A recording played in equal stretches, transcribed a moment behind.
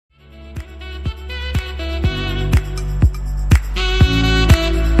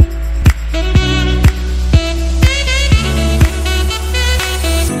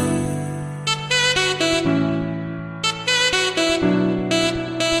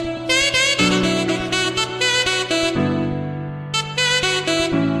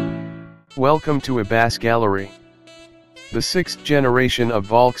Welcome to Ebas Gallery. The sixth generation of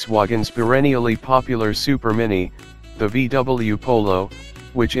Volkswagen's perennially popular supermini, the VW Polo,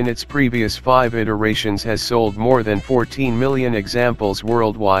 which in its previous 5 iterations has sold more than 14 million examples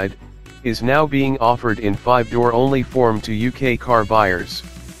worldwide, is now being offered in 5-door only form to UK car buyers.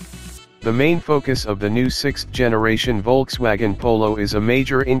 The main focus of the new 6th generation Volkswagen Polo is a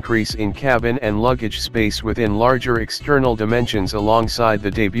major increase in cabin and luggage space within larger external dimensions alongside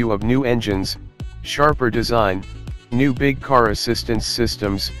the debut of new engines, sharper design, new big car assistance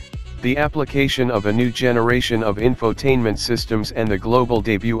systems, the application of a new generation of infotainment systems and the global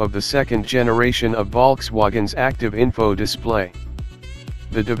debut of the 2nd generation of Volkswagen's active info display.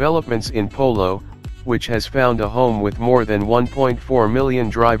 The developments in Polo, which has found a home with more than 1.4 million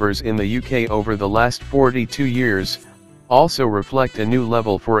drivers in the UK over the last 42 years, also reflect a new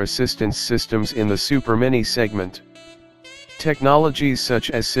level for assistance systems in the supermini segment. Technologies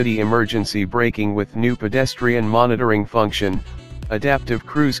such as city emergency braking with new pedestrian monitoring function, adaptive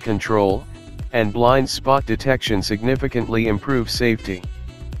cruise control, and blind spot detection significantly improve safety.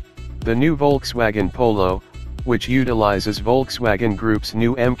 The new Volkswagen Polo, which utilizes Volkswagen Group's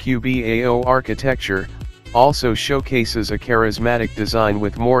new MQB-AO architecture, also showcases a charismatic design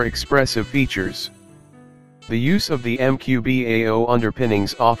with more expressive features. The use of the MQB-AO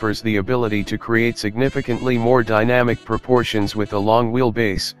underpinnings offers the ability to create significantly more dynamic proportions with a long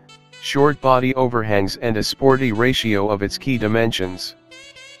wheelbase, short body overhangs and a sporty ratio of its key dimensions.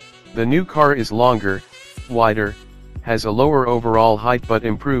 The new car is longer, wider, has a lower overall height but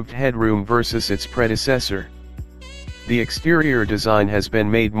improved headroom versus its predecessor. The exterior design has been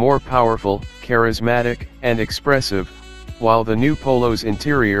made more powerful, charismatic, and expressive, while the new Polo's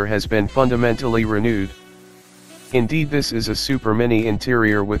interior has been fundamentally renewed. Indeed, this is a supermini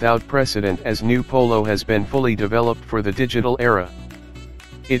interior without precedent, as new Polo has been fully developed for the digital era.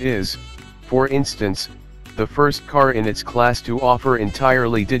 It is, for instance, the first car in its class to offer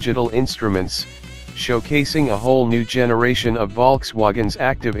entirely digital instruments, showcasing a whole new generation of Volkswagen's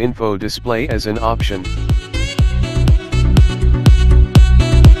active info display as an option.